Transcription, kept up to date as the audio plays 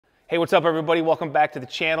Hey, what's up everybody? Welcome back to the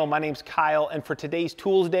channel. My name's Kyle, and for today's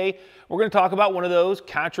Tools Day, we're gonna talk about one of those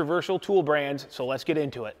controversial tool brands, so let's get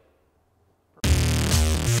into it.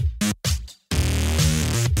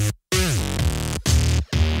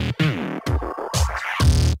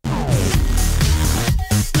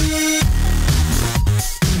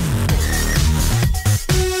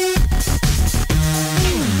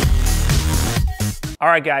 All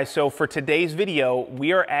right guys, so for today's video,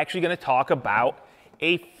 we are actually gonna talk about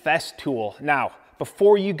a Festool. Now,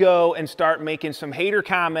 before you go and start making some hater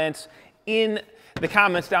comments in the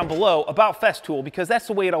comments down below about Festool, because that's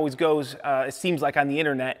the way it always goes, it seems like on the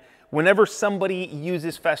internet. Whenever somebody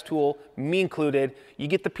uses Festool, me included, you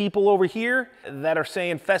get the people over here that are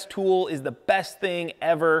saying Festool is the best thing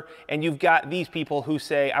ever, and you've got these people who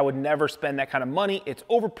say, I would never spend that kind of money, it's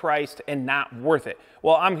overpriced and not worth it.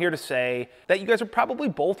 Well, I'm here to say that you guys are probably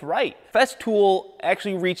both right. Festool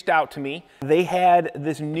actually reached out to me. They had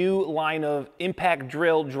this new line of impact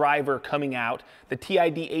drill driver coming out, the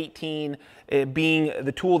TID 18 being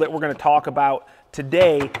the tool that we're gonna talk about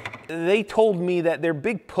today. They told me that their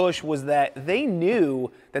big push was that they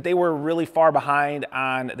knew that they were really far behind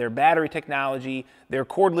on their battery technology, their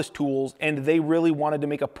cordless tools, and they really wanted to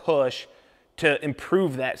make a push to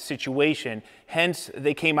improve that situation. Hence,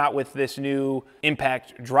 they came out with this new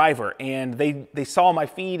impact driver, and they saw my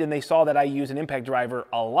feed and they saw that I use an impact driver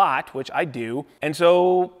a lot, which I do. And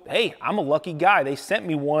so, hey, I'm a lucky guy. They sent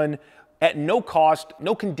me one at no cost,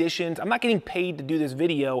 no conditions. I'm not getting paid to do this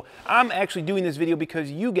video. I'm actually doing this video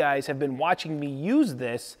because you guys have been watching me use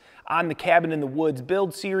this on the Cabin in the Woods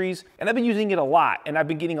build series, and I've been using it a lot, and I've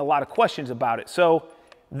been getting a lot of questions about it. So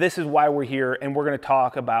this is why we're here, and we're gonna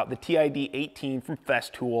talk about the TID 18 from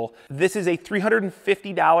Festool. This is a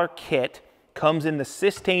 $350 kit, comes in the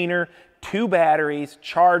sustainer, 2 batteries,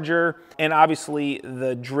 charger, and obviously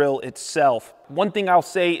the drill itself. One thing I'll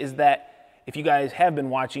say is that if you guys have been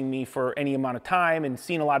watching me for any amount of time and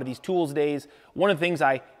seen a lot of these tools days, one of the things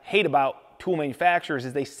I hate about tool manufacturers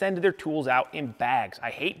is they send their tools out in bags. I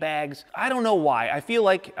hate bags. I don't know why. I feel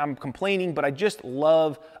like I'm complaining, but I just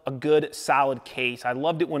love a good solid case. I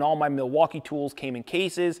loved it when all my Milwaukee tools came in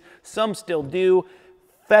cases. Some still do.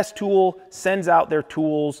 Festool sends out their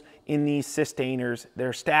tools in these sustainers. They're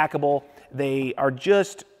stackable. They're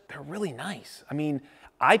really nice. I mean,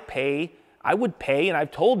 I would pay, and I've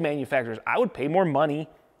told manufacturers, I would pay more money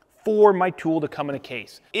for my tool to come in a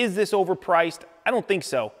case. Is this overpriced? I don't think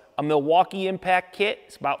so. A Milwaukee impact kit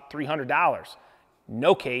is about $300.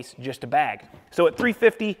 No case, just a bag. So at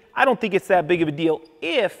 $350, I don't think it's that big of a deal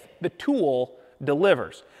if the tool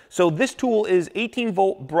delivers. So this tool is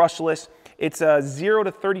 18-volt brushless. It's a 0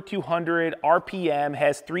 to 3200 RPM,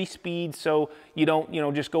 has 3 speeds, so you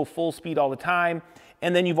don't just go full speed all the time.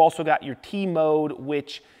 And then you've also got your T mode,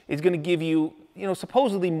 which is gonna give you,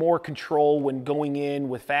 supposedly more control when going in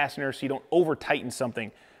with fasteners so you don't over tighten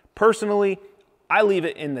something. Personally, I leave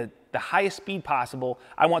it in the highest speed possible.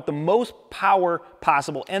 I want the most power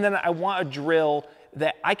possible, and then I want a drill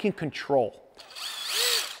that I can control.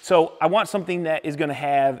 So I want something that is gonna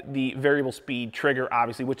have the variable speed trigger,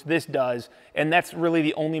 obviously, which this does, and that's really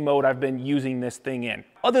the only mode I've been using this thing in.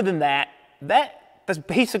 Other than that, that's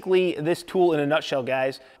basically this tool in a nutshell,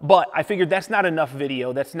 guys. But I figured that's not enough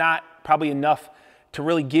video. That's not probably enough to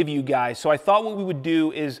really give you guys. So I thought what we would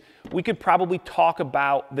do is we could probably talk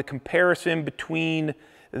about the comparison between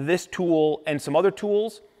this tool and some other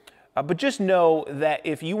tools. But just know that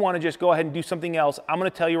if you want to just go ahead and do something else, I'm going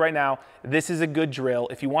to tell you right now, this is a good drill.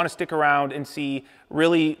 If you want to stick around and see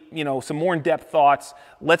really, some more in-depth thoughts,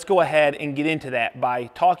 let's go ahead and get into that by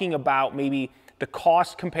talking about maybe the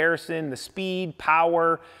cost comparison, the speed,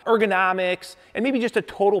 power, ergonomics, and maybe just a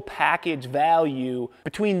total package value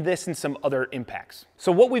between this and some other impacts.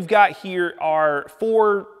 So what we've got here are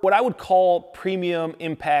 4 what I would call premium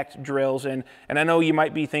impact drills. And I know you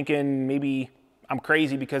might be thinking maybe I'm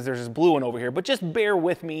crazy because there's this blue one over here, but just bear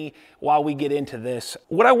with me while we get into this.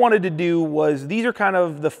 What I wanted to do was, these are kind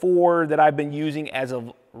of the 4 that I've been using as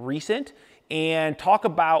of recent, and talk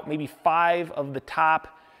about maybe 5 of the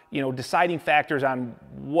top deciding factors on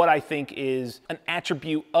what I think is an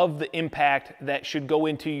attribute of the impact that should go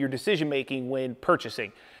into your decision making when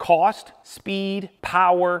purchasing. Cost, speed,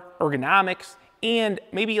 power, ergonomics, and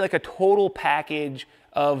maybe like a total package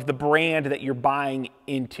of the brand that you're buying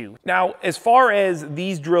into. Now, as far as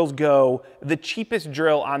these drills go, the cheapest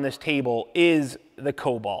drill on this table is the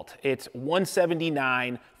Cobalt. It's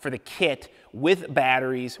 $179 for the kit with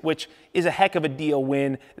batteries, which is a heck of a deal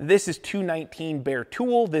when this is $219 bare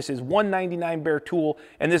tool, this is $199 bare tool,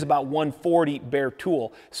 and this is about $140 bare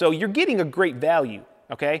tool. So you're getting a great value,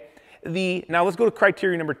 okay? Now let's go to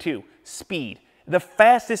criteria number 2, speed. The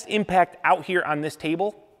fastest impact out here on this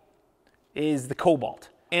table is the Cobalt.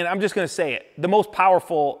 And I'm just gonna say it, the most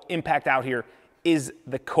powerful impact out here is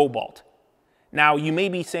the Cobalt. Now, you may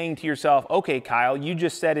be saying to yourself, okay, Kyle, you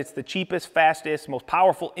just said it's the cheapest, fastest, most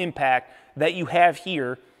powerful impact that you have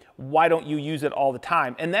here. Why don't you use it all the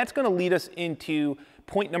time? And that's gonna lead us into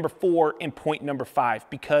point number 4 and point number 5,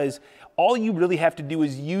 because all you really have to do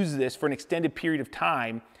is use this for an extended period of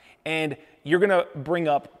time, and you're gonna bring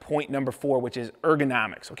up point number 4, which is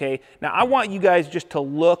ergonomics, okay? Now, I want you guys just to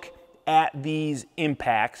look at these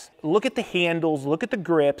impacts, look at the handles, look at the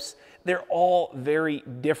grips. They're all very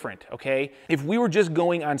different, okay? If we were just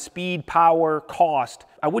going on speed, power, cost,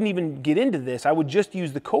 I wouldn't even get into this. I would just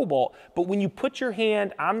use the Cobalt. But when you put your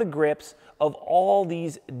hand on the grips of all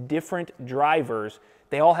these different drivers,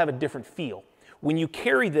 they all have a different feel. When you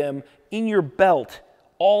carry them in your belt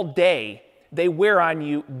all day, they wear on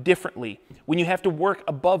you differently. When you have to work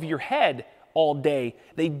above your head all day,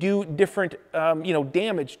 they do different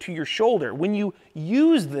damage to your shoulder. When you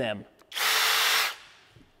use them,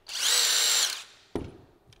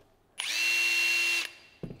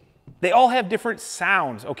 they all have different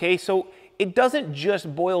sounds, okay? So it doesn't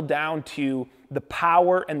just boil down to the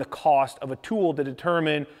power and the cost of a tool to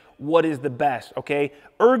determine what is the best, okay?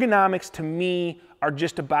 Ergonomics to me are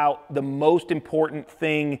just about the most important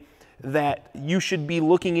thing that you should be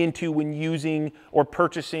looking into when using or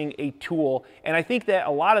purchasing a tool. And I think that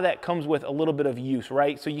a lot of that comes with a little bit of use,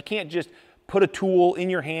 right? So you can't just put a tool in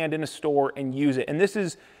your hand in a store and use it. And this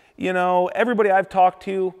is, everybody I've talked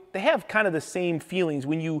to, they have kind of the same feelings.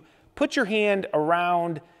 When you put your hand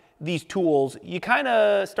around these tools, you kind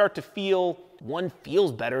of start to feel one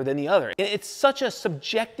feels better than the other. It's such a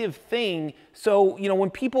subjective thing. So,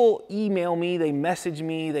 when people email me, they message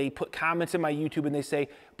me, they put comments in my YouTube and they say,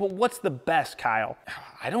 but what's the best, Kyle?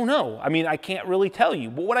 I don't know. I mean, I can't really tell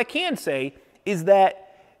you. But what I can say is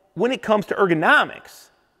that when it comes to ergonomics,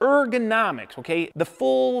 okay, the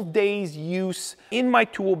full day's use in my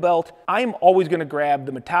tool belt, I'm always gonna grab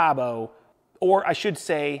the Metabo, or I should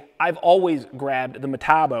say, I've always grabbed the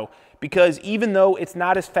Metabo, because even though it's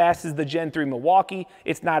not as fast as the Gen 3 Milwaukee,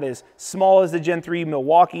 it's not as small as the Gen 3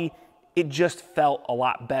 Milwaukee, it just felt a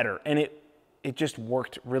lot better, and it just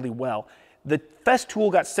worked really well. The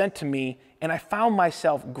Festool got sent to me, and I found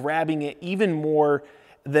myself grabbing it even more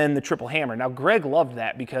than the Triple Hammer. Now, Greg loved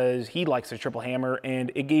that because he likes the Triple Hammer,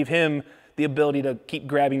 and it gave him the ability to keep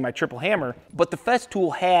grabbing my Triple Hammer. But the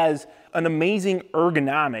Festool has an amazing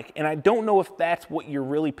ergonomic, and I don't know if that's what you're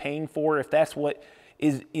really paying for, if that's what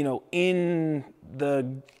is, in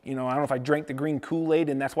the, I don't know if I drank the green Kool-Aid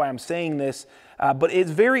and that's why I'm saying this, but it's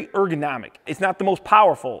very ergonomic. It's not the most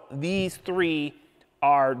powerful. These three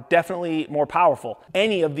are definitely more powerful.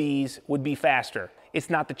 Any of these would be faster. It's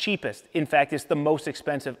not the cheapest. In fact, it's the most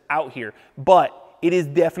expensive out here, but it is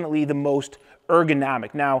definitely the most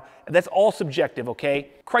ergonomic. Now, that's all subjective, okay?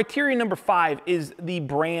 Criteria number 5 is the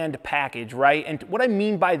brand package, right? And what I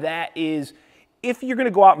mean by that is if you're gonna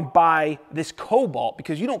go out and buy this Cobalt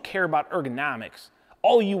because you don't care about ergonomics,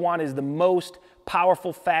 all you want is the most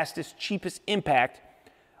powerful, fastest, cheapest impact,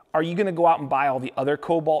 are you gonna go out and buy all the other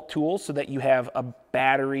Cobalt tools so that you have a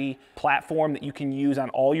battery platform that you can use on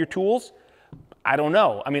all your tools? I don't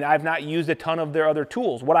know. I mean, I've not used a ton of their other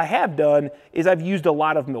tools. What I have done is I've used a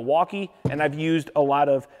lot of Milwaukee and I've used a lot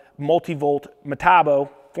of multi-volt Metabo,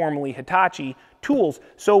 formerly Hitachi, tools.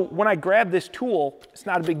 So when I grab this tool, it's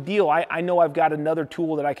not a big deal. I know I've got another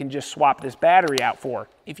tool that I can just swap this battery out for.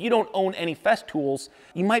 If you don't own any Festools,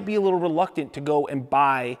 you might be a little reluctant to go and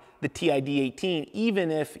buy the TID 18, even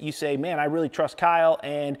if you say, man, I really trust Kyle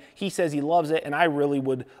and he says he loves it and I really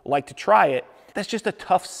would like to try it. That's just a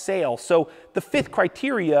tough sale. So the 5th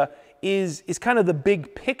criteria is kind of the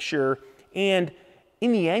big picture. And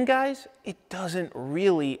in the end, guys, it doesn't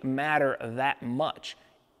really matter that much.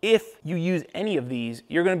 If you use any of these,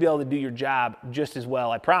 you're gonna be able to do your job just as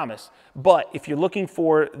well, I promise. But if you're looking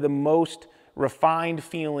for the most refined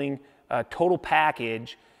feeling, total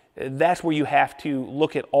package, that's where you have to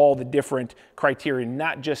look at all the different criteria,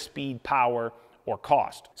 not just speed, power, or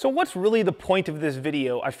cost. So what's really the point of this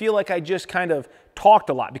video? I feel like I just kind of talked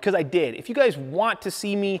a lot because I did. If you guys want to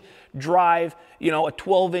see me drive, a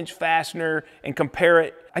 12-inch fastener and compare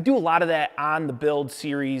it, I do a lot of that on the build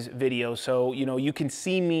series video. So, you can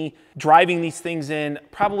see me driving these things in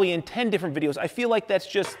probably in 10 different videos. I feel like that's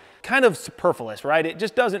just kind of superfluous, right? It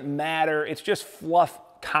just doesn't matter. It's just fluff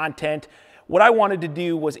content. What I wanted to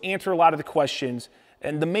do was answer a lot of the questions.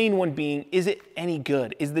 And the main one being, is it any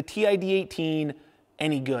good? Is the TID 18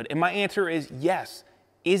 any good? And my answer is yes.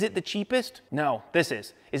 Is it the cheapest? No, this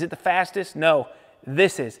is. Is it the fastest? No,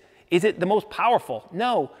 this is. Is it the most powerful?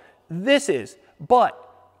 No, this is. but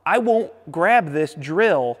I won't grab this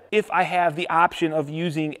drill if I have the option of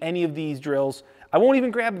using any of these drills. I won't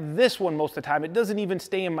even grab this one most of the time. It doesn't even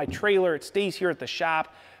stay in my trailer. It stays here at the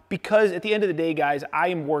shop because at the end of the day, guys, I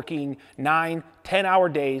am working 9, 10-hour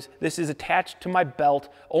days. This is attached to my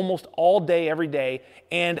belt almost all day, every day,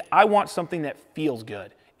 and I want something that feels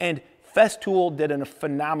good. And Festool did a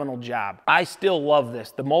phenomenal job. I still love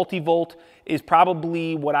this. The multi-volt is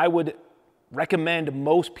probably what I would recommend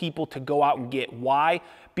most people to go out and get. Why?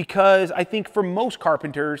 Because I think for most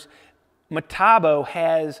carpenters, Metabo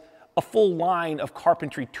has a full line of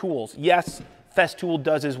carpentry tools. Yes, Festool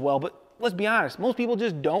does as well, but let's be honest, most people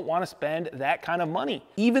just don't want to spend that kind of money.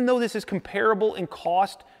 Even though this is comparable in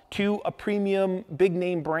cost to a premium big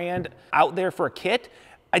name brand out there for a kit,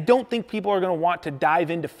 I don't think people are going to want to dive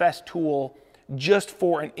into Festool just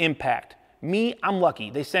for an impact. Me, I'm lucky.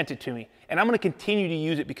 They sent it to me, and I'm going to continue to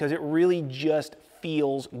use it because it really just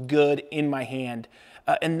feels good in my hand.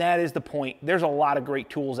 And that is the point. There's a lot of great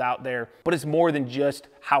tools out there, but it's more than just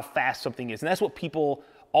how fast something is. And that's what people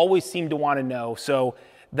always seem to want to know. So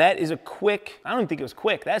that is a quick, I don't even think it was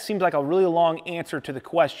quick. That seems like a really long answer to the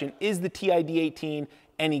question, is the TID 18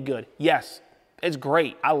 any good? Yes, it's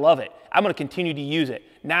great. I love it. I'm going to continue to use it.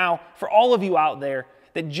 Now, for all of you out there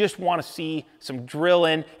that just want to see some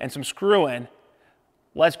drilling and some screwing,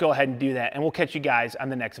 let's go ahead and do that. And we'll catch you guys on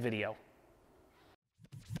the next video.